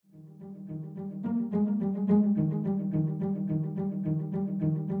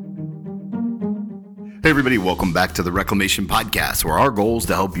Hey everybody, welcome back to the Reclamation Podcast, where our goal is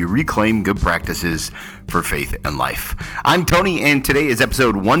to help you reclaim good practices for faith and life. I'm Tony, and today is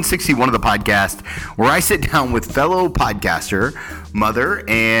episode 161 of the podcast, where I sit down with fellow podcaster, mother,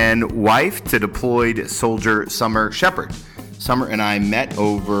 and wife to deployed soldier Summer Shepard. Summer and I met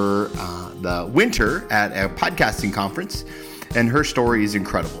over the winter at a podcasting conference, and her story is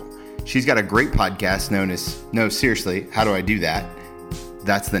incredible. She's got a great podcast known as, no, seriously, how do I do that?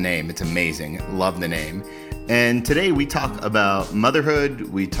 That's the name. It's amazing. Love the name. And today we talk about motherhood.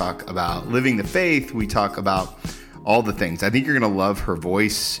 We talk about living the faith. We talk about all the things. I think you're going to love her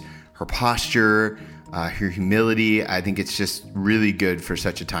voice, her posture, her humility. I think it's just really good for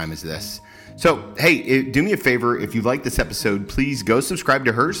such a time as this. So, hey, do me a favor. If you like this episode, please go subscribe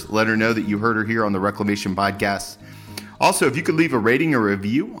to hers. Let her know that you heard her here on the Reclamation Podcast. Also, if you could leave a rating or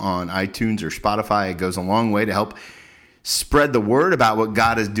review on iTunes or Spotify, it goes a long way to help spread the word about what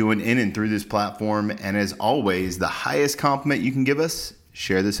God is doing in and through this platform. And as always, the highest compliment you can give us,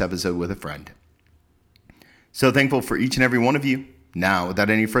 share this episode with a friend. So thankful for each and every one of you. Now,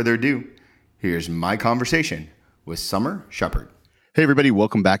 without any further ado, here's my conversation with Summer Shepard. Hey, everybody.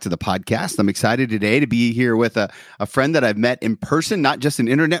 Welcome back to the podcast. I'm excited today to be here with a friend that I've met in person, not just an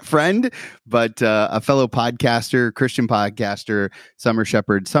internet friend, but a fellow podcaster, Christian podcaster, Summer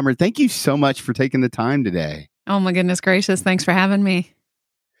Shepard. Summer, thank you so much for taking the time today. Oh, my goodness gracious. Thanks for having me.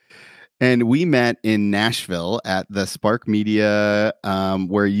 And we met in Nashville at the Spark Media,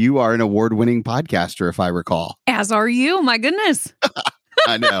 where you are an award-winning podcaster, if I recall. As are you. My goodness.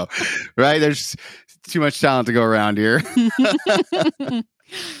 I know, right? There's too much talent to go around here.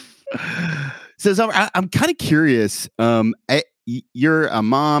 So I'm kind of curious. You're a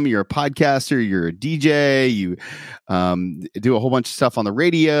mom, you're a podcaster, you're a DJ, you do a whole bunch of stuff on the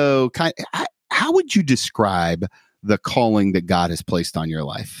radio. How would you describe the calling that God has placed on your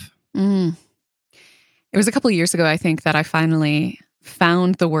life? It was a couple of years ago, I think, that I finally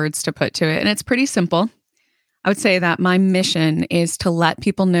found the words to put to it. And it's pretty simple. I would say that my mission is to let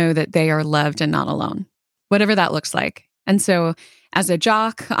people know that they are loved and not alone, whatever that looks like. And so as a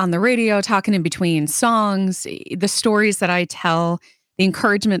jock on the radio, talking in between songs, the stories that I tell, the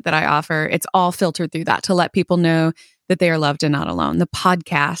encouragement that I offer, it's all filtered through that to let people know that they are loved and not alone. The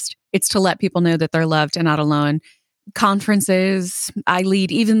podcast, it's to let people know that they're loved and not alone. Conferences, I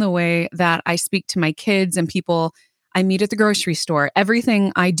lead even the way that I speak to my kids and people I meet at the grocery store.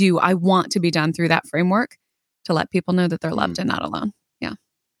 Everything I do, I want to be done through that framework to let people know that they're loved and not alone. Yeah.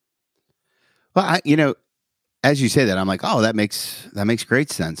 Well, as you say that, I'm like, oh, that makes great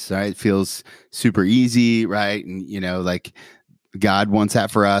sense. Right? It feels super easy, right? And like God wants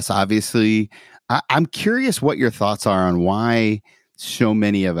that for us. Obviously, I'm curious what your thoughts are on why so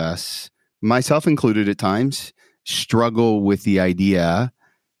many of us, myself included at times, struggle with the idea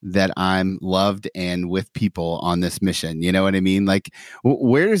that I'm loved and with people on this mission. You know what I mean? Like,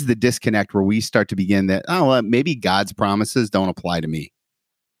 where is the disconnect where we start to begin that, oh, well, maybe God's promises don't apply to me?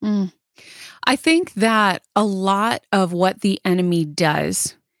 I think that a lot of what the enemy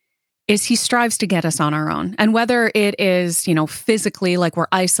does is he strives to get us on our own. And whether it is, physically, like we're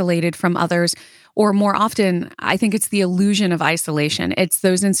isolated from others, or more often, I think it's the illusion of isolation. It's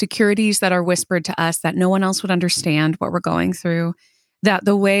those insecurities that are whispered to us that no one else would understand what we're going through, that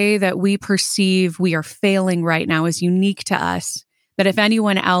the way that we perceive we are failing right now is unique to us, that if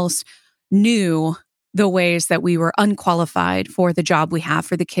anyone else knew the ways that we were unqualified for the job we have,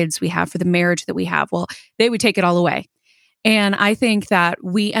 for the kids we have, for the marriage that we have, well, they would take it all away. And I think that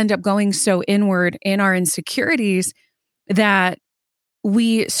we end up going so inward in our insecurities that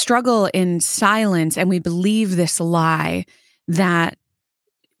we struggle in silence and we believe this lie that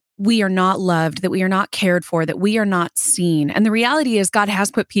we are not loved, that we are not cared for, that we are not seen. And the reality is God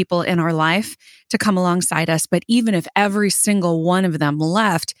has put people in our life to come alongside us. But even if every single one of them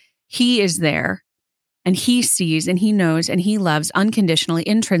left, He is there and He sees and He knows and He loves unconditionally,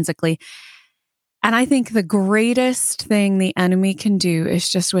 intrinsically. And I think the greatest thing the enemy can do is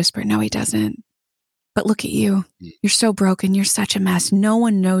just whisper, no, He doesn't. But look at you. You're so broken. You're such a mess. No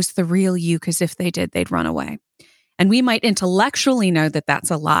one knows the real you, because if they did, they'd run away. And we might intellectually know that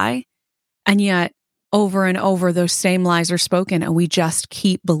that's a lie. And yet over and over, those same lies are spoken and we just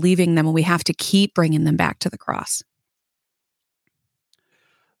keep believing them and we have to keep bringing them back to the cross.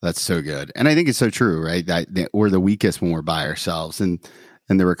 That's so good. And I think it's so true, right? That we're the weakest when we're by ourselves. And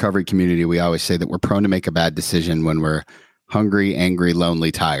in the recovery community, we always say that we're prone to make a bad decision when we're hungry, angry,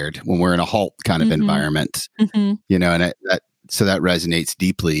 lonely, tired, when we're in a halt kind of environment, and so that resonates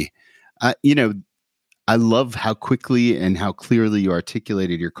deeply. I love how quickly and how clearly you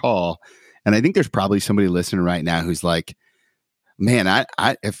articulated your call. And I think there's probably somebody listening right now who's like, Man,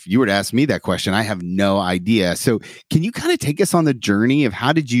 if you were to ask me that question, I have no idea. So can you kind of take us on the journey of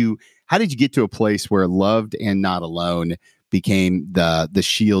how did you get to a place where loved and not alone became the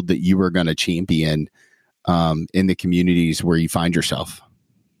shield that you were going to champion in the communities where you find yourself?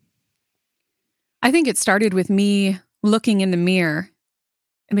 I think it started with me looking in the mirror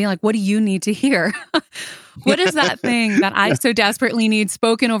and being like, what do you need to hear? What is that thing that I so desperately need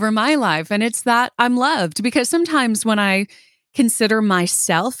spoken over my life? And it's that I'm loved. Because sometimes when I consider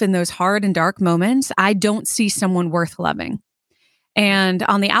myself in those hard and dark moments, I don't see someone worth loving. And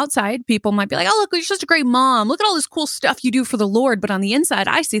on the outside, people might be like, oh, look, you're just a great mom. Look at all this cool stuff you do for the Lord. But on the inside,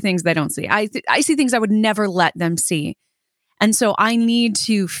 I see things they don't see. I see things I would never let them see. And so I need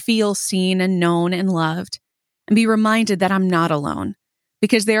to feel seen and known and loved and be reminded that I'm not alone.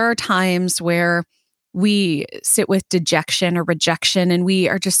 Because there are times where we sit with dejection or rejection and we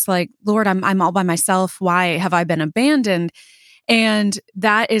are just like, Lord, I'm all by myself. Why have I been abandoned? And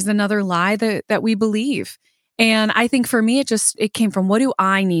that is another lie that we believe. And I think for me, it came from, what do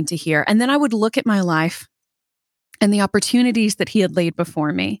I need to hear? And then I would look at my life and the opportunities that he had laid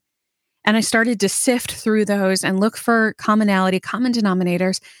before me. And I started to sift through those and look for commonality, common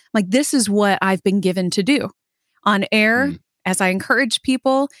denominators. Like, this is what I've been given to do on air as I encourage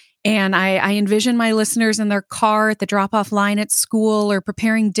people. And I envision my listeners in their car at the drop-off line at school or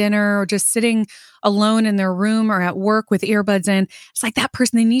preparing dinner or just sitting alone in their room or at work with earbuds in. It's like that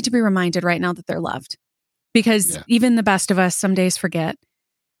person, they need to be reminded right now that they're loved. Because even the best of us some days forget,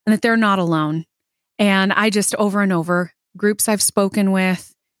 and that they're not alone. And I just over and over, groups I've spoken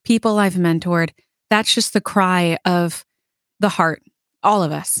with, people I've mentored, that's just the cry of the heart, all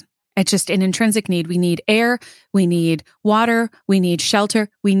of us. It's just an intrinsic need. We need air, we need water, we need shelter.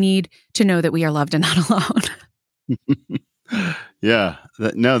 We need to know that we are loved and not alone. Yeah,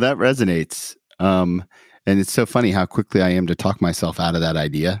 that resonates. And it's so funny how quickly I am to talk myself out of that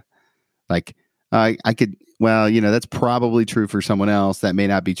idea. Like, I could, that's probably true for someone else. That may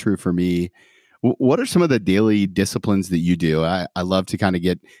not be true for me. What are some of the daily disciplines that you do? I love to kind of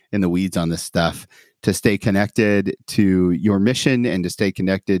get in the weeds on this stuff to stay connected to your mission and to stay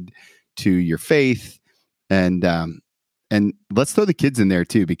connected to your faith. And let's throw the kids in there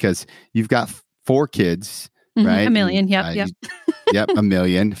too, because you've got 4 kids, right? 1 million. Yep. Yep. 1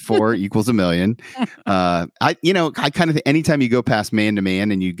 million. 4 equals 1 million. I kind of, anytime you go past man to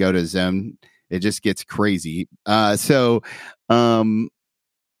man and you go to zone, it just gets crazy. What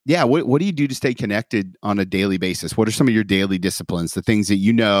do you do to stay connected on a daily basis? What are some of your daily disciplines, the things that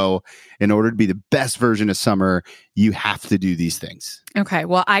you know, in order to be the best version of Summer, you have to do these things? Okay.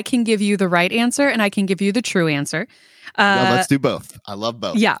 Well, I can give you the right answer and I can give you the true answer. Let's do both. I love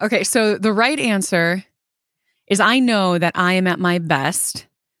both. Yeah. Okay. So the right answer is, I know that I am at my best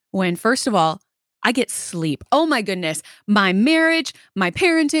when, first of all, I get sleep. Oh my goodness. My marriage, my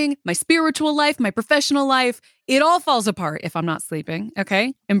parenting, my spiritual life, my professional life, it all falls apart if I'm not sleeping.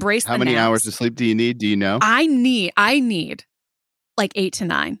 Okay. Embrace the How many naps. hours of sleep do you need? Do you know? I need like 8 to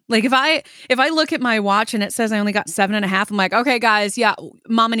 9. Like if I look at my watch and it says I only got 7.5, I'm like, okay, guys, yeah,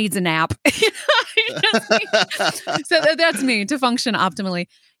 mama needs a nap. So that's me to function optimally.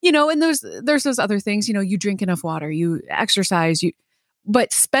 And there's those other things, you drink enough water, you exercise,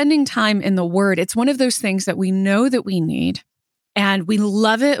 but spending time in the Word, it's one of those things that we know that we need, and we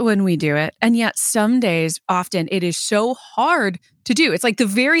love it when we do it. And yet some days, often, it is so hard to do. It's like the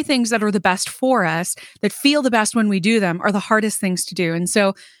very things that are the best for us, that feel the best when we do them, are the hardest things to do. And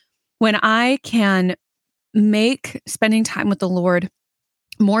so when I can make spending time with the Lord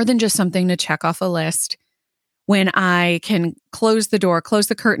more than just something to check off a list, when I can close the door, close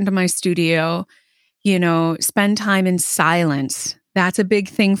the curtain to my studio, spend time in silence. That's a big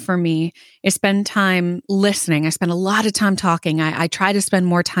thing for me, is spend time listening. I spend a lot of time talking. I try to spend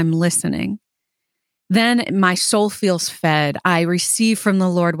more time listening. Then my soul feels fed. I receive from the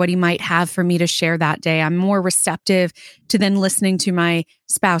Lord what he might have for me to share that day. I'm more receptive to then listening to my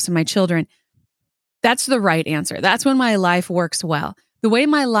spouse and my children. That's the right answer. That's when my life works well. The way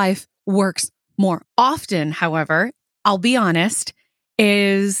my life works more often, however, I'll be honest,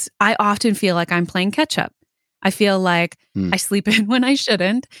 is I often feel like I'm playing catch up. I feel like I sleep in when I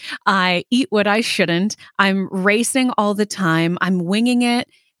shouldn't. I eat what I shouldn't. I'm racing all the time. I'm winging it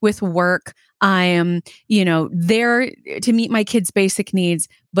with work. I am, there to meet my kids' basic needs.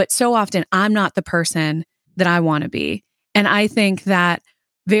 But so often I'm not the person that I want to be. And I think that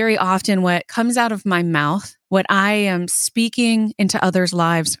very often what comes out of my mouth, what I am speaking into others'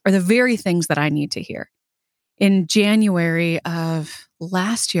 lives, are the very things that I need to hear. In January of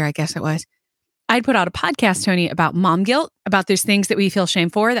last year, I guess it was, I'd put out a podcast, Tony, about mom guilt, about those things that we feel shame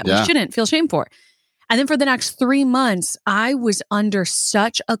for, that we shouldn't feel shame for. And then for the next 3 months, I was under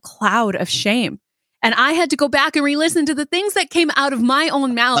such a cloud of shame. And I had to go back and re-listen to the things that came out of my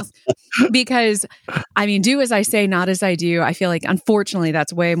own mouth because, I mean, do as I say, not as I do. I feel like, unfortunately,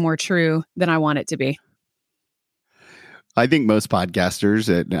 that's way more true than I want it to be. I think most podcasters,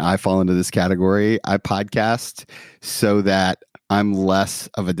 and I fall into this category, I podcast so that I'm less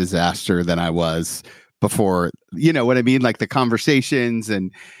of a disaster than I was before. You know what I mean? Like the conversations.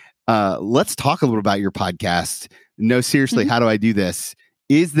 And let's talk a little about your podcast. No, seriously, how do I do this?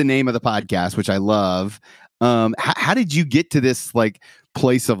 Is the name of the podcast, which I love. How did you get to this like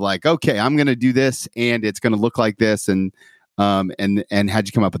place of like, okay, I'm going to do this and it's going to look like this, and how'd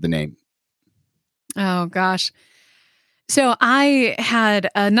you come up with the name? Oh gosh. So I had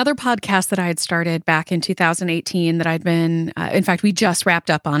another podcast that I had started back in 2018 that I'd been, in fact, we just wrapped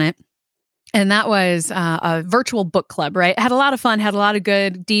up on it. And that was a virtual book club, right? Had a lot of fun, had a lot of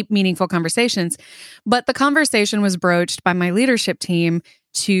good, deep, meaningful conversations. But the conversation was broached by my leadership team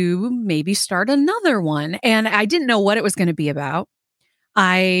to maybe start another one. And I didn't know what it was going to be about.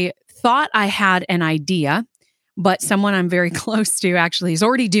 I thought I had an idea, but someone I'm very close to actually is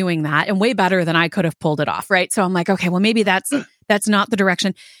already doing that and way better than I could have pulled it off, right? So I'm like, okay, well, maybe that's not the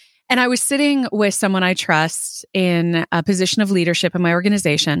direction. And I was sitting with someone I trust in a position of leadership in my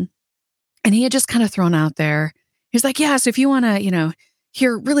organization. And he had just kind of thrown out there, he's like, yeah, so if you want to,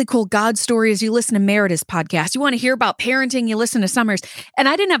 hear really cool God stories, you listen to Meredith's podcast. You want to hear about parenting, you listen to Summers. And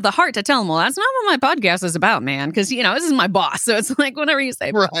I didn't have the heart to tell him, well, that's not what my podcast is about, man. Because, this is my boss. So it's like, whatever you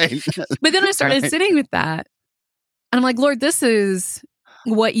say. Right. But then I started sitting with that. And I'm like, Lord, this is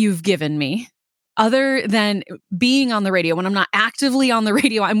what you've given me. Other than being on the radio, when I'm not actively on the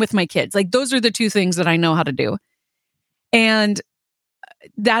radio, I'm with my kids. Like those are the two things that I know how to do. And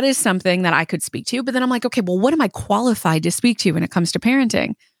that is something that I could speak to. But then I'm like, okay, well, what am I qualified to speak to when it comes to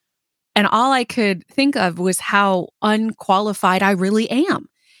parenting? And all I could think of was how unqualified I really am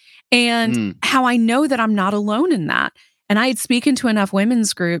and how I know that I'm not alone in that. And I had spoken to enough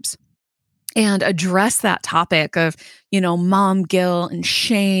women's groups and address that topic of, mom guilt and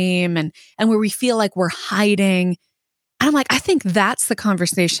shame and where we feel like we're hiding. And I'm like, I think that's the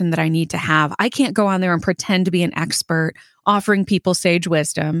conversation that I need to have. I can't go on there and pretend to be an expert offering people sage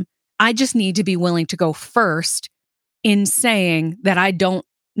wisdom. I just need to be willing to go first in saying that I don't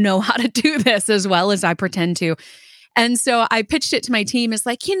know how to do this as well as I pretend to. And so I pitched it to my team. It's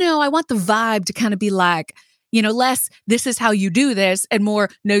like, I want the vibe to kind of be like, less, this is how you do this, and more,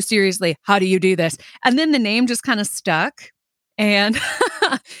 no, seriously, how do you do this? And then the name just kind of stuck. And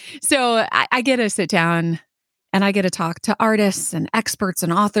so I get to sit down and I get to talk to artists and experts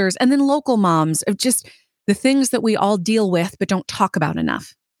and authors and then local moms of just the things that we all deal with but don't talk about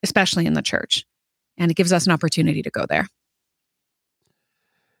enough, especially in the church. And it gives us an opportunity to go there.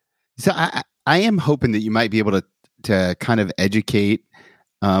 So I am hoping that you might be able to kind of educate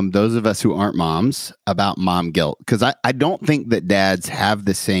those of us who aren't moms about mom guilt. Because I don't think that dads have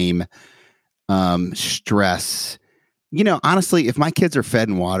the same stress. Honestly, if my kids are fed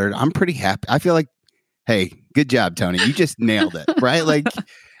and watered, I'm pretty happy. I feel like, hey, good job, Tony. You just nailed it, right? Like,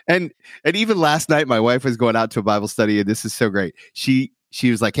 and even last night, my wife was going out to a Bible study, and this is so great. She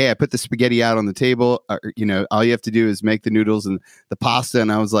was like, hey, I put the spaghetti out on the table. All you have to do is make the noodles and the pasta.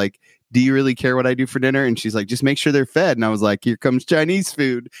 And I was like, do you really care what I do for dinner? And she's like, just make sure they're fed. And I was like, here comes Chinese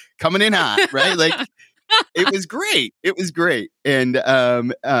food coming in hot, right? Like, it was great. It was great. And,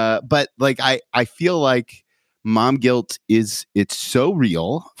 but like, I feel like mom guilt it's so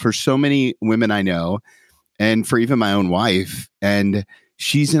real for so many women I know, and for even my own wife. And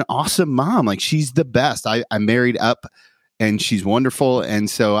she's an awesome mom. Like, she's the best. I married up and she's wonderful. And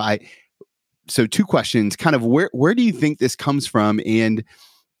so two questions, kind of where do you think this comes from? And,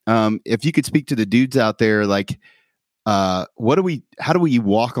 if you could speak to the dudes out there, like, how do we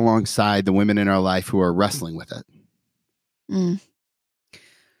walk alongside the women in our life who are wrestling with it?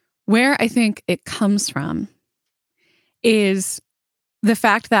 Where I think it comes from is the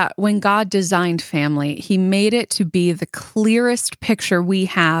fact that when God designed family, he made it to be the clearest picture we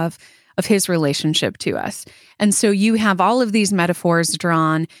have of his relationship to us. And so you have all of these metaphors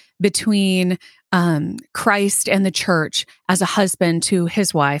drawn between Christ and the church as a husband to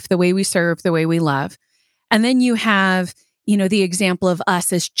his wife, the way we serve, the way we love. And then you have, the example of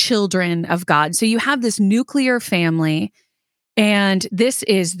us as children of God. So you have this nuclear family, and this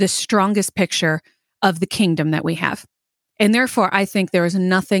is the strongest picture of the kingdom that we have. And therefore, I think there is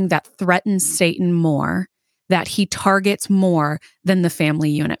nothing that threatens Satan more, that he targets more than the family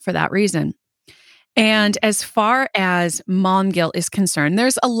unit for that reason. And as far as mom guilt is concerned,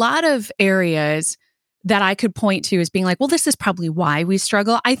 there's a lot of areas that I could point to as being like, well, this is probably why we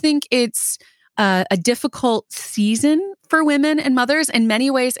struggle. I think it's a difficult season for women and mothers. In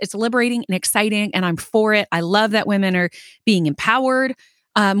many ways, it's liberating and exciting, and I'm for it. I love that women are being empowered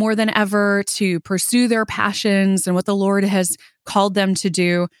more than ever to pursue their passions and what the Lord has called them to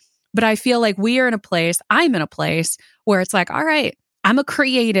do. But I feel like I'm in a place where it's like, all right, I'm a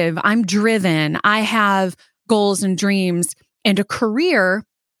creative, I'm driven, I have goals and dreams and a career,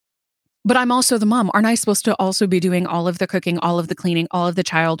 but I'm also the mom. Aren't I supposed to also be doing all of the cooking, all of the cleaning, all of the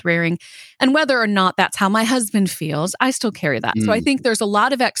child rearing? And whether or not that's how my husband feels, I still carry that. So I think there's a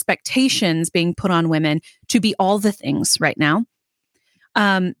lot of expectations being put on women to be all the things right now.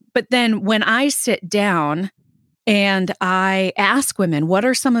 But then when I sit down and I ask women, what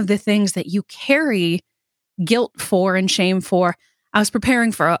are some of the things that you carry guilt for and shame for? I was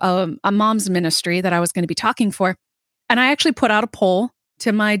preparing for a mom's ministry that I was going to be talking for. And I actually put out a poll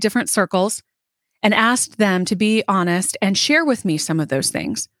to my different circles and asked them to be honest and share with me some of those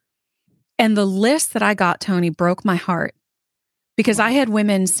things. And the list that I got, Tony, broke my heart because I had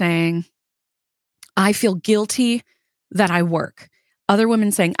women saying, I feel guilty that I work. Other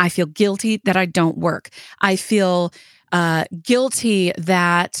women saying, I feel guilty that I don't work. I feel guilty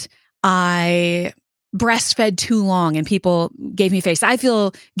that I breastfed too long and people gave me face. I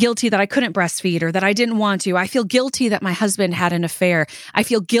feel guilty that I couldn't breastfeed or that I didn't want to. I feel guilty that my husband had an affair. I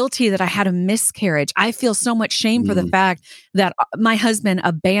feel guilty that I had a miscarriage. I feel so much shame for the fact that my husband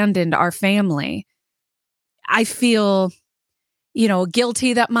abandoned our family. I feel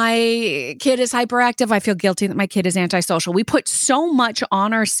guilty that my kid is hyperactive. I feel guilty that my kid is antisocial. We put so much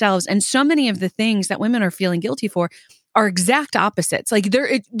on ourselves, and so many of the things that women are feeling guilty for are exact opposites. Like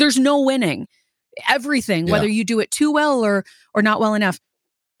there's no winning. Everything, whether you do it too well or not well enough,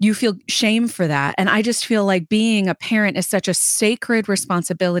 you feel shame for that. And I just feel like being a parent is such a sacred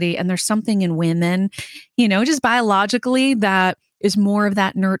responsibility. And there's something in women, just biologically that is more of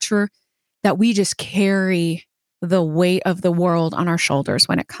that nurture, that we just carry the weight of the world on our shoulders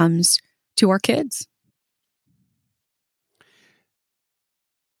when it comes to our kids.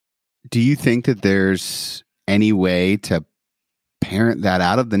 Do you think that there's any way to parent that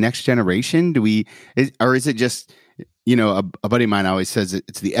out of the next generation? Or is it just, a buddy of mine always says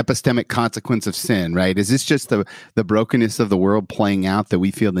it's the epistemic consequence of sin, right? Is this just the brokenness of the world playing out that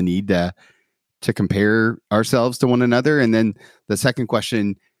we feel the need to compare ourselves to one another? And then the second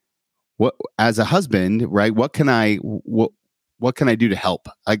question, what, as a husband, right? What can I do to help?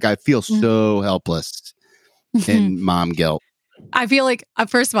 Like, I feel so helpless in mom guilt. I feel like,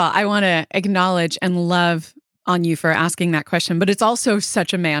 first of all, I want to acknowledge and love on you for asking that question, but it's also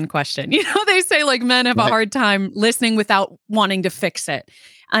such a man question. They say like men have a hard time listening without wanting to fix it.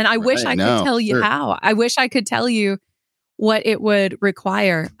 And I wish I could tell you how. I wish I could tell you what it would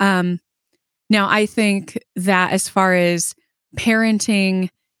require. Now, I think that as far as parenting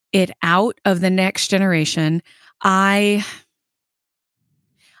it out of the next generation, I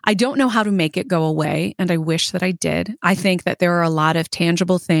don't know how to make it go away, and I wish that I did. I think that there are a lot of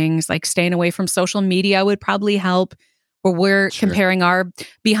tangible things, like staying away from social media would probably help, where we're comparing our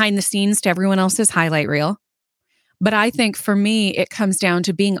behind the scenes to everyone else's highlight reel. But I think for me, it comes down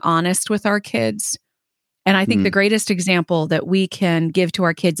to being honest with our kids. And I think the greatest example that we can give to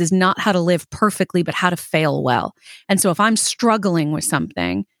our kids is not how to live perfectly, but how to fail well. And so if I'm struggling with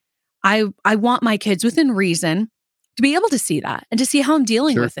something, I want my kids within reason to be able to see that and to see how I'm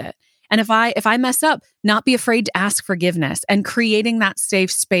dealing with it. And if I mess up, not be afraid to ask forgiveness and creating that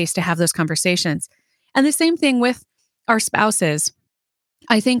safe space to have those conversations. And the same thing with our spouses.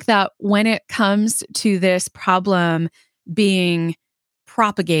 I think that when it comes to this problem being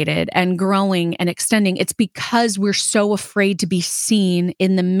propagated and growing and extending, it's because we're so afraid to be seen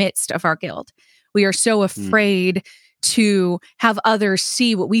in the midst of our guilt. We are so afraid to have others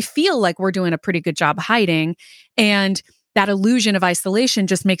see what we feel like we're doing a pretty good job hiding. And that illusion of isolation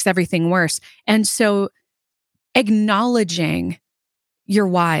just makes everything worse. And so acknowledging your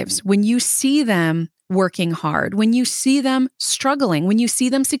wives, when you see them working hard, when you see them struggling, when you see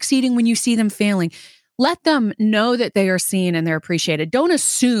them succeeding, when you see them failing, let them know that they are seen and they're appreciated. Don't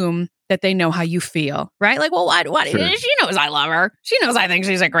assume that they know how you feel, right? Like, well, what? She knows I love her. She knows I think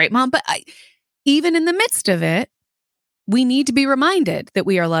she's a great mom. But even in the midst of it, we need to be reminded that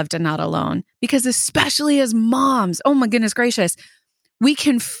we are loved and not alone, because especially as moms, oh my goodness gracious, we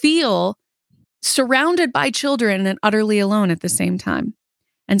can feel surrounded by children and utterly alone at the same time.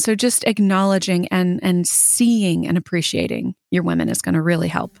 And so just acknowledging and seeing and appreciating your women is going to really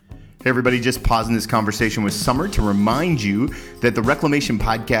help. Hey everybody, just pausing this conversation with Summer to remind you that the Reclamation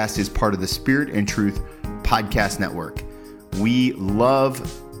Podcast is part of the Spirit and Truth Podcast Network. We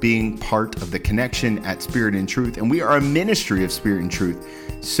love being part of the connection at Spirit and Truth, and we are a ministry of Spirit and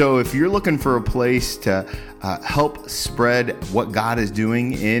Truth. So if you're looking for a place to help spread what God is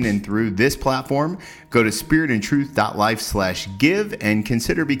doing in and through this platform, go to spiritandtruth.life/give and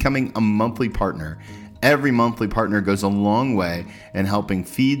consider becoming a monthly partner. Every monthly partner goes a long way in helping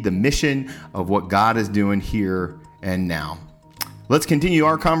feed the mission of what God is doing here and now. Let's continue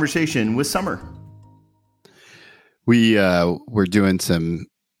our conversation with Summer. We were doing some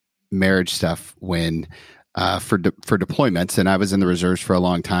marriage stuff when for deployments, and I was in the reserves for a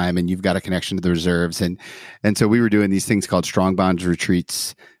long time, and you've got a connection to the reserves, and so we were doing these things called Strong Bonds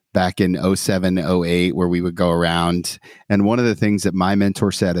retreats back in 07, 08, where we would go around. And one of the things that my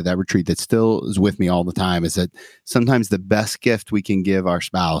mentor said at that retreat that still is with me all the time is that sometimes the best gift we can give our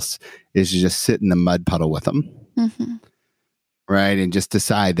spouse is to just sit in the mud puddle with them. Mm-hmm. Right. And just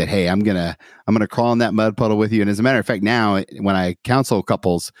decide that, hey, I'm gonna crawl in that mud puddle with you. And as a matter of fact, now when I counsel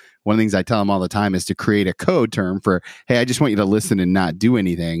couples, one of the things I tell them all the time is to create a code term for, hey, I just want you to listen and not do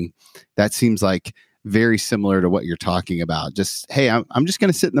anything. That seems like very similar to what you're talking about. Just, hey, I'm just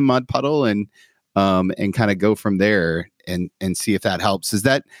going to sit in the mud puddle and kind of go from there and see if that helps. Is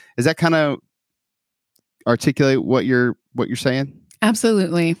that kind of articulate what you're saying?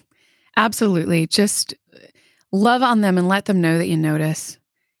 Absolutely. Absolutely. Just love on them and let them know that you notice.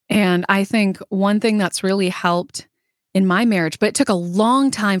 And I think one thing that's really helped in my marriage, but it took a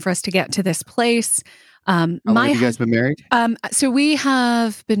long time for us to get to this place. How long have you guys been married? So we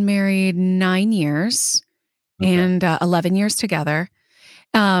have been married 9 years and 11 years together.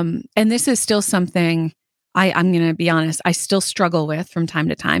 And this is still something I'm going to be honest, I still struggle with from time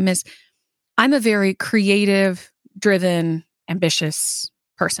to time. Is I'm a very creative, driven, ambitious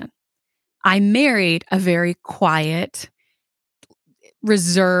person. I married a very quiet,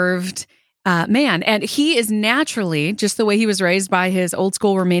 reserved man. And he is naturally, just the way he was raised by his old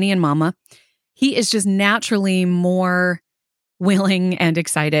school Romanian mama, he is just naturally more willing and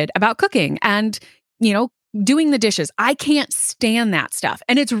excited about cooking and, doing the dishes. I can't stand that stuff.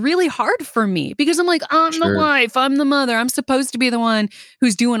 And it's really hard for me because I'm like, I'm the wife, I'm the mother. I'm supposed to be the one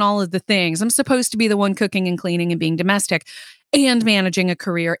who's doing all of the things. I'm supposed to be the one cooking and cleaning and being domestic and managing a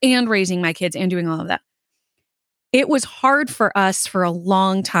career and raising my kids and doing all of that. It was hard for us for a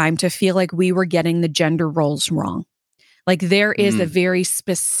long time to feel like we were getting the gender roles wrong. Like there is a very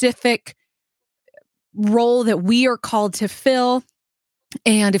specific role that we are called to fill.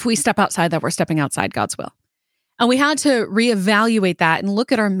 And if we step outside that, we're stepping outside God's will. And we had to reevaluate that and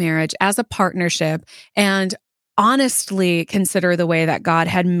look at our marriage as a partnership and honestly consider the way that God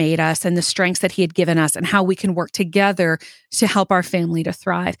had made us and the strengths that he had given us and how we can work together to help our family to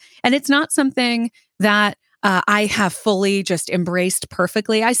thrive. And it's not something that I have fully just embraced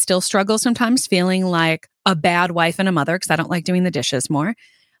perfectly. I still struggle sometimes feeling like a bad wife and a mother because I don't like doing the dishes more.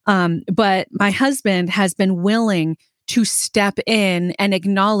 But my husband has been willing to step in and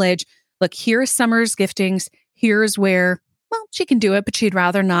acknowledge, look, here's Summer's giftings. Here's where, well, she can do it, but she'd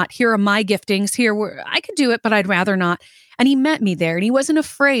rather not. Here are my giftings. Here where I could do it, but I'd rather not. And he met me there and he wasn't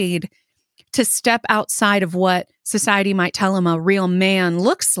afraid to step outside of what society might tell him a real man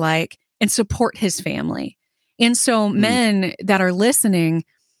looks like and support his family. And so men that are listening,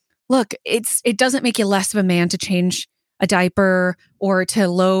 look, it doesn't make you less of a man to change a diaper or to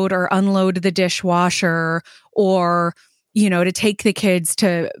load or unload the dishwasher or, to take the kids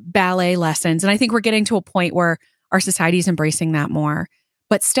to ballet lessons. And I think we're getting to a point where our society is embracing that more,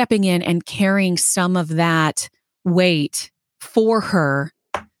 but stepping in and carrying some of that weight for her,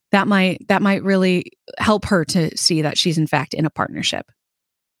 that might really help her to see that she's in fact in a partnership.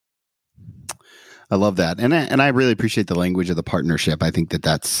 I love that. And I really appreciate the language of the partnership. I think that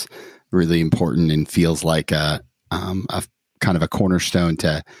that's really important and feels like a kind of a cornerstone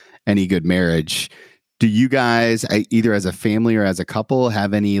to any good marriage. Do you guys, either as a family or as a couple,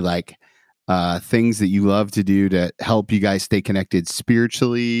 have any things that you love to do to help you guys stay connected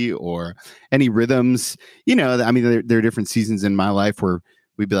spiritually, or any rhythms? There are different seasons in my life where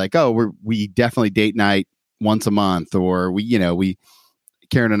we'd be like, oh, we definitely date night once a month, or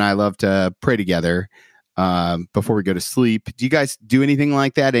Karen and I love to pray together before we go to sleep. Do you guys do anything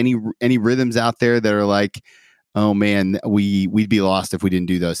like that? Any rhythms out there that are like, oh man, we'd be lost if we didn't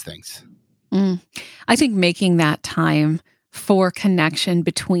do those things? I think making that time for connection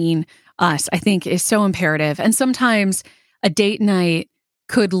between us, I think, is so imperative. And sometimes a date night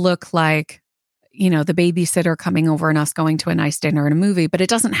could look like, the babysitter coming over and us going to a nice dinner and a movie, but it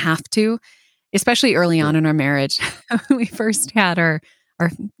doesn't have to, especially early on in our marriage. When we first had our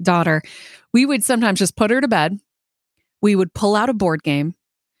daughter, we would sometimes just put her to bed. We would pull out a board game.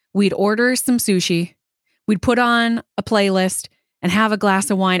 We'd order some sushi. We'd put on a playlist and have a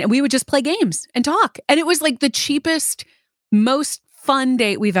glass of wine, and we would just play games and talk. And it was like the cheapest, most fun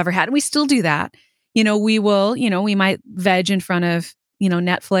date we've ever had. And we still do that. We will, we might veg in front of,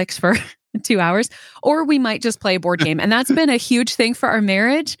 Netflix for 2 hours, or we might just play a board game. And that's been a huge thing for our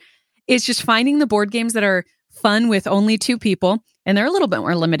marriage, is just finding the board games that are fun with only 2 people. And they're a little bit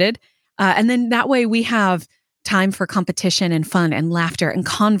more limited. And then that way we have time for competition and fun and laughter and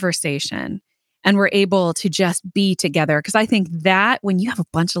conversation. And we're able to just be together. Because I think that when you have a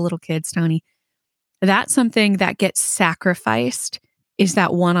bunch of little kids, Tony, that's something that gets sacrificed, is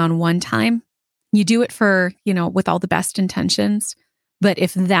that one-on-one time. You do it for, with all the best intentions. But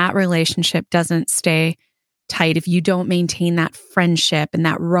if that relationship doesn't stay tight, if you don't maintain that friendship and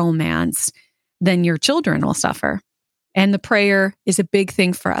that romance, then your children will suffer. And the prayer is a big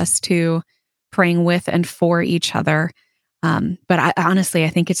thing for us too, praying with and for each other. But I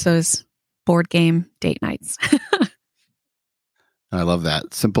think it's those board game date nights. I love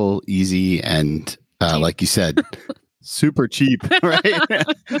that. Simple, easy, and like you said, super cheap, right?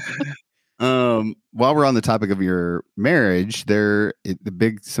 While we're on the topic of your marriage,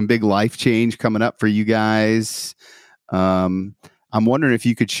 some big life change coming up for you guys. I'm wondering if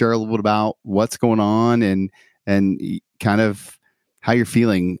you could share a little bit about what's going on and kind of how you're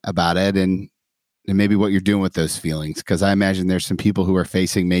feeling about it, and maybe what you're doing with those feelings. Because I imagine there's some people who are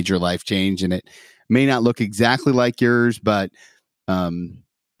facing major life change, and it may not look exactly like yours, but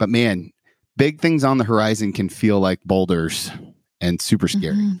man, big things on the horizon can feel like boulders and super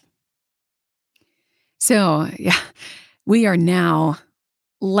scary. Mm-hmm. So, yeah, we are now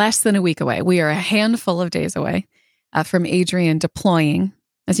less than a week away. We are a handful of days away from Adrian deploying.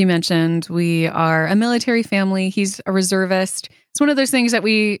 As you mentioned, we are a military family. He's a reservist. It's one of those things that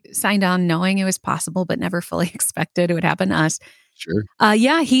we signed on knowing it was possible, but never fully expected it would happen to us. Sure.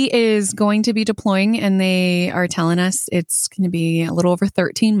 He is going to be deploying, and they are telling us it's going to be a little over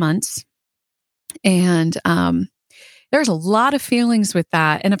 13 months. And there's a lot of feelings with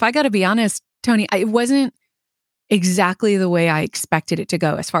that. And if I got to be honest, Tony, it wasn't exactly the way I expected it to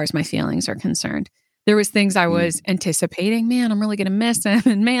go as far as my feelings are concerned. There was things I was anticipating, man, I'm really going to miss him,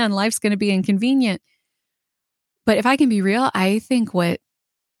 and man, life's going to be inconvenient. But if I can be real, I think what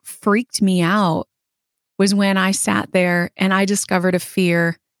freaked me out was when I sat there and I discovered a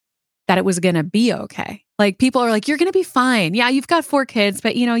fear that it was going to be okay. Like, people are like, you're going to be fine. Yeah, you've got 4 kids,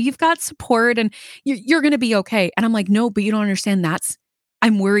 but you've got support and you're going to be okay. And I'm like, no, but you don't understand.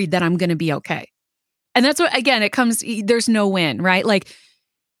 I'm worried that I'm going to be okay. And that's what, again, there's no win, right? Like,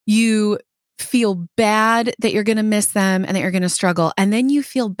 you feel bad that you're going to miss them and that you're going to struggle. And then you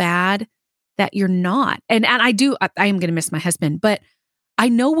feel bad that you're not. And I am going to miss my husband, but I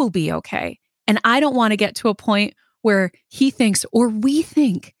know we'll be okay. And I don't want to get to a point where he thinks, or we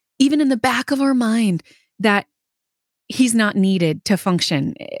think, even in the back of our mind, that he's not needed to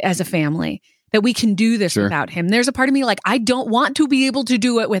function as a family, that we can do this without him. There's a part of me like, I don't want to be able to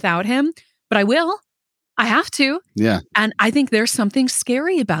do it without him, but I will. I have to. Yeah. And I think there's something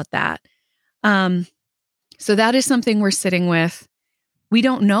scary about that. So that is something we're sitting with. We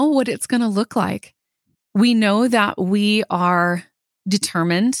don't know what it's going to look like. We know that we are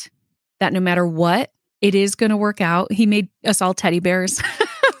determined that no matter what, it is going to work out. He made us all teddy bears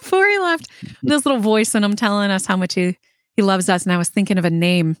before he left. This little voice in him telling us how much he loves us. And I was thinking of a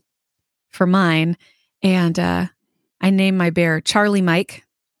name for mine. And I named my bear Charlie Mike,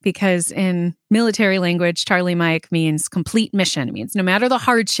 because in military language, Charlie Mike means complete mission. It means no matter the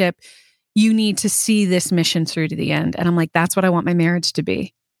hardship, you need to see this mission through to the end. And I'm like, that's what I want my marriage to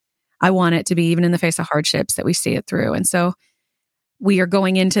be. I want it to be, even in the face of hardships, that we see it through. And so we are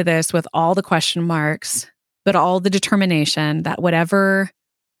going into this with all the question marks, but all the determination that whatever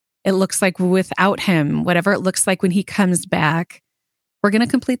it looks like without him, whatever it looks like when he comes back, we're going to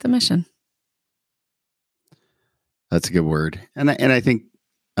complete the mission. That's a good word. And I think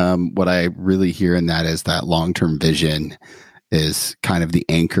what I really hear in that is that long-term vision is kind of the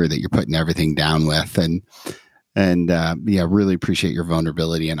anchor that you're putting everything down with. And really appreciate your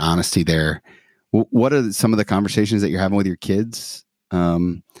vulnerability and honesty there. What are some of the conversations that you're having with your kids? How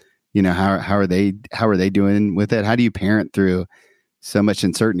are they doing with it? How do you parent through so much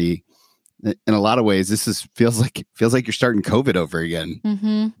uncertainty? In a lot of ways, feels like you're starting COVID over again.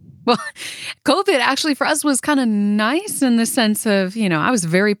 Mm-hmm. Well, COVID actually for us was kind of nice in the sense of, I was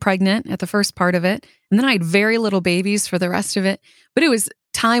very pregnant at the first part of it, and then I had very little babies for the rest of it. But it was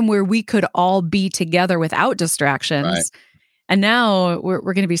time where we could all be together without distractions. Right. And now we're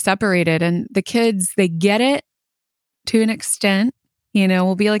going to be separated, and the kids, they get it to an extent.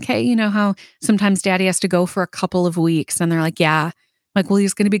 We'll be like, hey, how sometimes daddy has to go for a couple of weeks, and they're like, yeah. Like, well,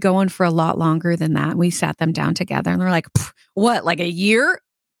 he's going to be going for a lot longer than that. We sat them down together and they're like, what, like a year?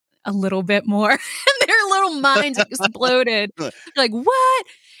 A little bit more. And they're a little little minds exploded. Like, what?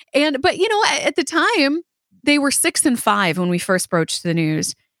 But at the time, they were 6 and 5 when we first broached the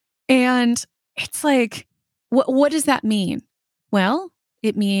news. And it's like, what does that mean? Well,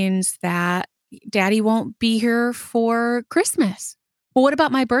 it means that Daddy won't be here for Christmas. Well, what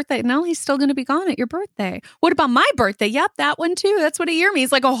about my birthday? No, he's still going to be gone at your birthday. What about my birthday? Yep, that one too. That's what a year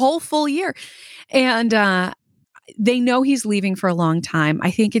means, like a whole full year. And they know he's leaving for a long time.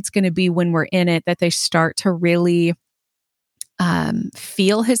 I think it's going to be when we're in it that they start to really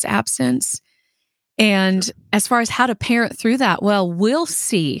feel his absence. And as far as how to parent through that, well, we'll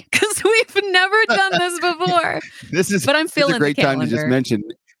see, because we've never done this before. But I'm feeling a great the time to just mention.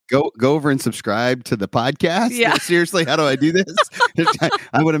 Go over and subscribe to the podcast. Yeah. Seriously, how do I do this?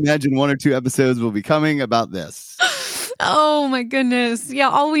 I would imagine 1 or 2 episodes will be coming about this. Oh my goodness. Yeah,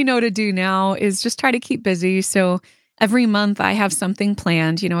 all we know to do now is just try to keep busy. So every month I have something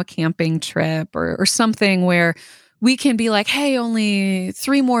planned, a camping trip or something where we can be like, hey, only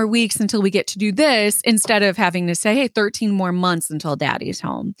 3 more weeks until we get to do this, instead of having to say, hey, 13 more months until Daddy's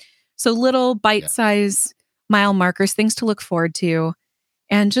home. So little bite-sized mile markers, things to look forward to,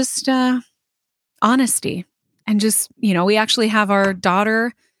 and just honesty. And just, we actually have our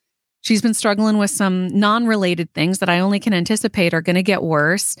daughter. She's been struggling with some non-related things that I only can anticipate are going to get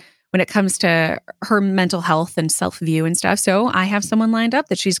worse when it comes to her mental health and self-view and stuff. So I have someone lined up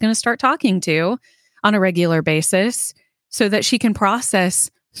that she's going to start talking to on a regular basis so that she can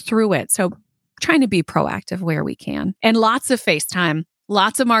process through it. So trying to be proactive where we can. And lots of FaceTime,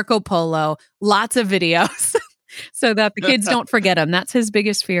 lots of Marco Polo, lots of videos so that the kids don't forget him. That's his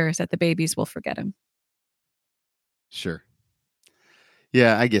biggest fear, is that the babies will forget him. Sure.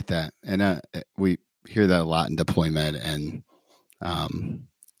 Yeah, I get that. And we hear that a lot in deployment. And,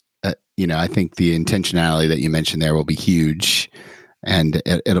 I think the intentionality that you mentioned there will be huge, and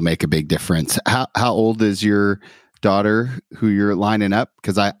it'll make a big difference. How old is your daughter who you're lining up?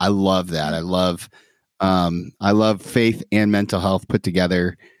 Because I love that. I love faith and mental health put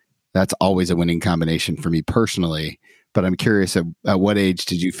together. That's always a winning combination for me personally. But I'm curious, at what age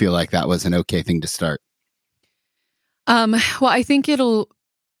did you feel like that was an okay thing to start? Well, I think it'll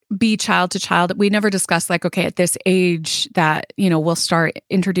be child to child. We never discussed at this age that, we'll start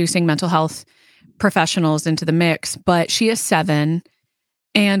introducing mental health professionals into the mix, but she is 7.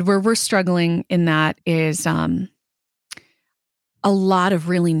 And where we're struggling in that is a lot of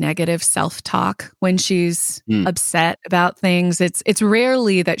really negative self-talk when she's upset about things. It's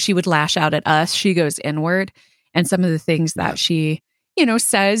rarely that she would lash out at us. She goes inward. And some of the things that she,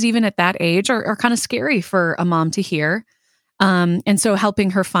 says even at that age are kind of scary for a mom to hear. And so helping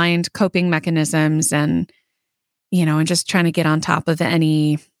her find coping mechanisms and just trying to get on top of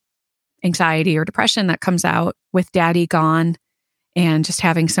any anxiety or depression that comes out with Daddy gone, and just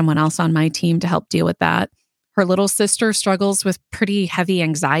having someone else on my team to help deal with that. Her little sister struggles with pretty heavy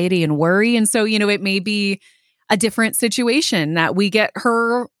anxiety and worry. And so, it may be a different situation that we get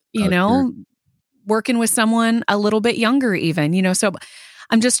her, working with someone a little bit younger even, so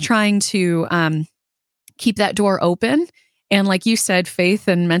I'm just trying to keep that door open. And like you said, faith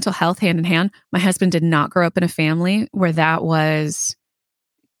and mental health hand in hand. My husband did not grow up in a family where that was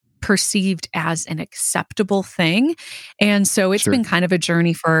perceived as an acceptable thing. And so it's been kind of a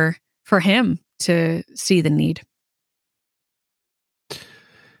journey for him to see the need.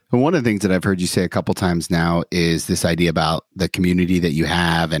 And one of the things that I've heard you say a couple times now is this idea about the community that you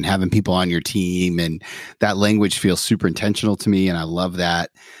have and having people on your team. And that language feels super intentional to me. And I love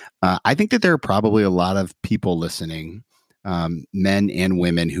that. I think that there are probably a lot of people listening, men and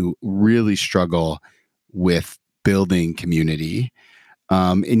women, who really struggle with building community.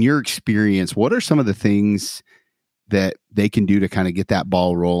 In your experience, what are some of the things that they can do to kind of get that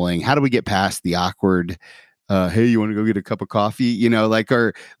ball rolling? How do we get past the awkward, hey, you want to go get a cup of coffee?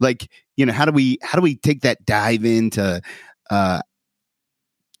 How do we take that dive into to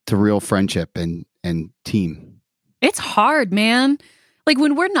real friendship and team? It's hard, man. Like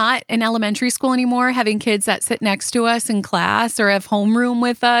when we're not in elementary school anymore, having kids that sit next to us in class or have homeroom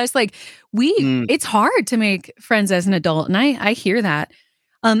with us, it's hard to make friends as an adult. And I hear that.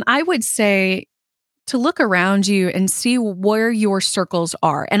 I would say to look around you and see where your circles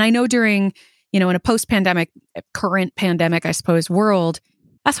are. And I know during, in a post-pandemic, current pandemic, I suppose, world,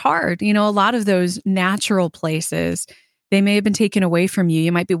 that's hard. A lot of those natural places, they may have been taken away from you.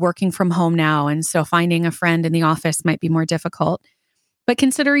 You might be working from home now. And so finding a friend in the office might be more difficult. But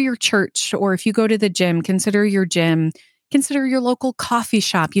consider your church, or if you go to the gym, consider your gym. Consider your local coffee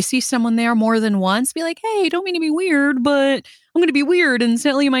shop. You see someone there more than once, be like, hey, don't mean to be weird, but I'm going to be weird and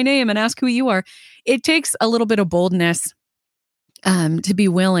tell you my name and ask who you are. It takes a little bit of boldness to be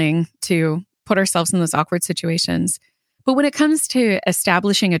willing to put ourselves in those awkward situations. But when it comes to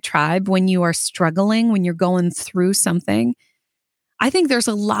establishing a tribe, when you are struggling, when you're going through something, I think there's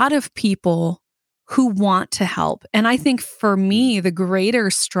a lot of people who want to help. And I think for me, the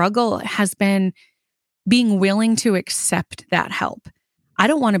greater struggle has been being willing to accept that help. I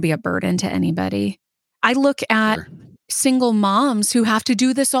don't want to be a burden to anybody. I look at single moms who have to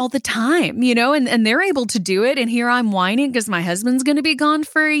do this all the time, and they're able to do it. And here I'm whining because my husband's going to be gone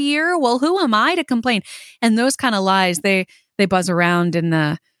for a year. Well, who am I to complain? And those kind of lies, they buzz around in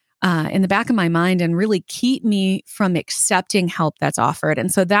the back of my mind and really keep me from accepting help that's offered.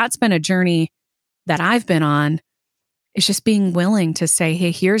 And so that's been a journey that I've been on. It's just being willing to say,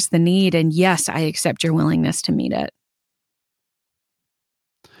 hey, here's the need. And yes, I accept your willingness to meet it.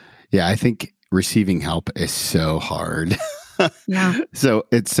 Yeah, I think receiving help is so hard. Yeah. So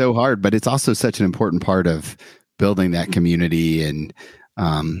it's so hard, but it's also such an important part of building that community. And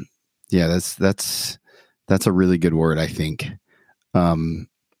that's a really good word, I think.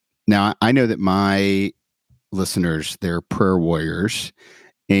 Now I know that my listeners, they're prayer warriors,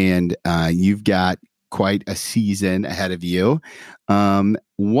 and you've got quite a season ahead of you.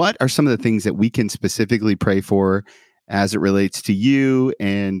 What are some of the things that we can specifically pray for as it relates to you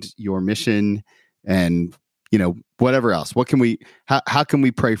and your mission and, whatever else? How can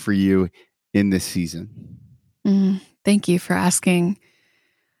we pray for you in this season? Thank you for asking.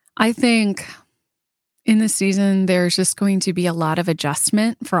 I think in this season, there's just going to be a lot of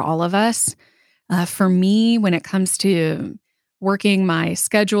adjustment for all of us. For me, when it comes to working my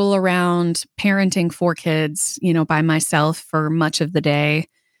schedule around parenting 4 kids, by myself for much of the day,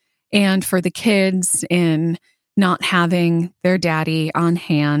 and for the kids in not having their daddy on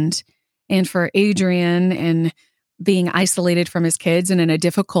hand, and for Adrian and being isolated from his kids and in a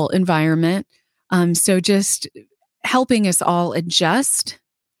difficult environment. So just helping us all adjust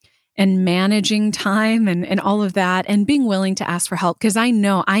and managing time and all of that, and being willing to ask for help. Because I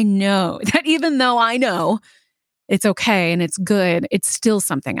know that even though I know it's okay and it's good, it's still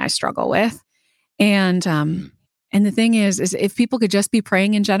something I struggle with. And the thing is if people could just be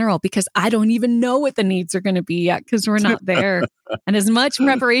praying in general, because I don't even know what the needs are going to be yet because we're not there. And as much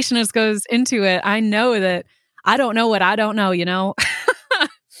preparation as goes into it, I know that I don't know what I don't know,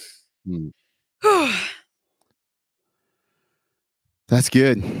 That's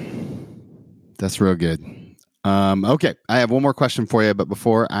good. That's real good. Okay, I have one more question for you, but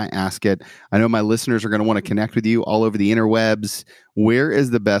before I ask it, I know my listeners are going to want to connect with you all over the interwebs. Where is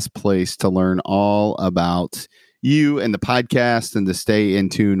the best place to learn all about you and the podcast and to stay in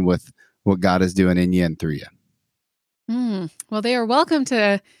tune with what God is doing in you and through you? Well, they are welcome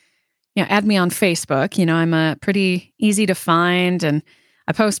to add me on Facebook. I'm pretty easy to find, and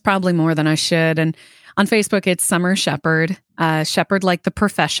I post probably more than I should. And on Facebook, it's Summer Shepherd, Shepherd like the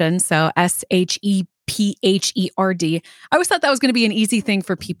profession. So SHEPHERD. I always thought that was going to be an easy thing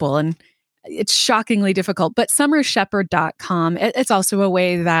for people, and it's shockingly difficult. But summershepherd.com, it's also a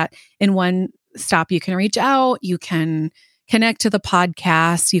way that in one stop you can reach out, you can connect to the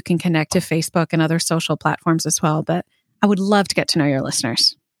podcast, you can connect to Facebook and other social platforms as well. But I would love to get to know your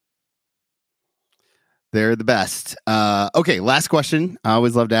listeners. They're the best. Okay, last question. I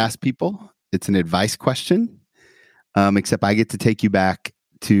always love to ask people. It's an advice question, except I get to take you back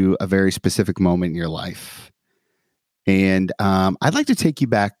to a very specific moment in your life. And I'd like to take you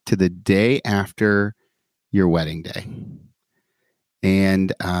back to the day after your wedding day.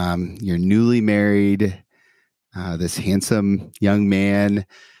 And you're newly married, this handsome young man,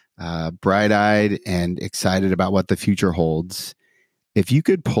 bright-eyed and excited about what the future holds. If you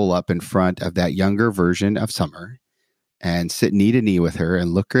could pull up in front of that younger version of Summer and sit knee to knee with her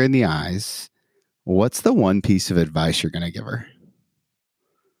and look her in the eyes, what's the one piece of advice you're going to give her?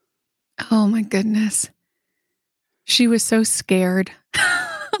 Oh my goodness. She was so scared.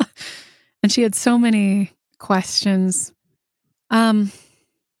 And she had so many questions. I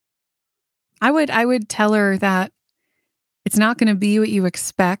would tell her that it's not going to be what you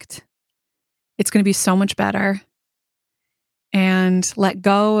expect. It's going to be so much better. And let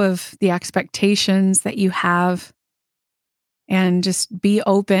go of the expectations that you have and just be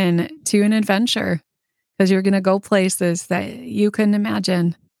open to an adventure, because you're going to go places that you couldn't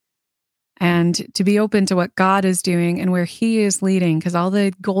imagine. And to be open to what God is doing and where He is leading, because all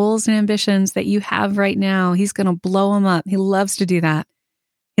the goals and ambitions that you have right now, He's going to blow them up. He loves to do that.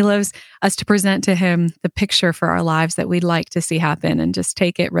 He loves us to present to Him the picture for our lives that we'd like to see happen, and just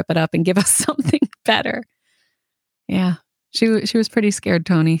take it, rip it up, and give us something better. Yeah, she was pretty scared,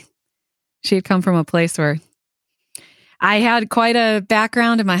 Tony. She had come from a place where I had quite a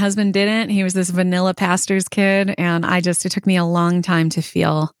background and my husband didn't. He was this vanilla pastor's kid, and it took me a long time to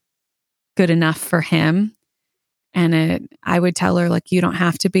feel good enough for him. And I would tell her, like, you don't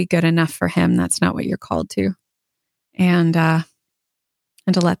have to be good enough for him. That's not what you're called to. And to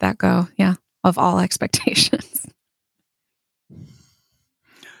let that go, of all expectations.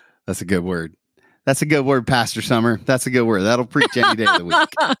 That's a good word. That's a good word, Pastor Summer. That's a good word. That'll preach any day of the week.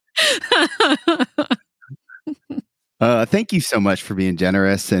 Thank you so much for being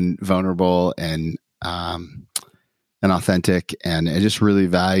generous and vulnerable and authentic. And I just really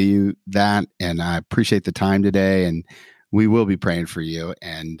value that. And I appreciate the time today. And we will be praying for you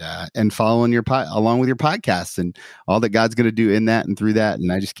and following along with your podcast and all that God's going to do in that and through that.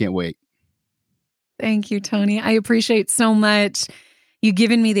 And I just can't wait. Thank you, Tony. I appreciate so much you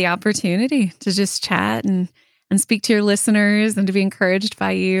giving me the opportunity to just chat and speak to your listeners and to be encouraged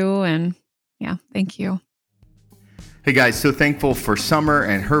by you. And thank you. Hey guys, so thankful for Summer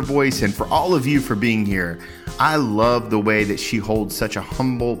and her voice and for all of you for being here. I love the way that she holds such a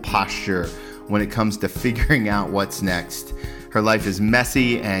humble posture when it comes to figuring out what's next. Her life is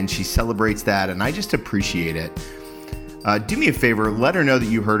messy and she celebrates that, and I just appreciate it. Do me a favor, let her know that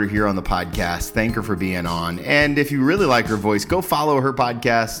you heard her here on the podcast. Thank her for being on. And if you really like her voice, go follow her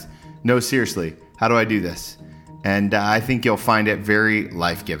podcast. No, seriously, how do I do this? And I think you'll find it very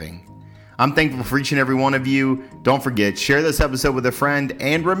life-giving. I'm thankful for each and every one of you. Don't forget, share this episode with a friend.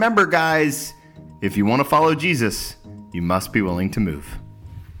 And remember, guys, if you want to follow Jesus, you must be willing to move.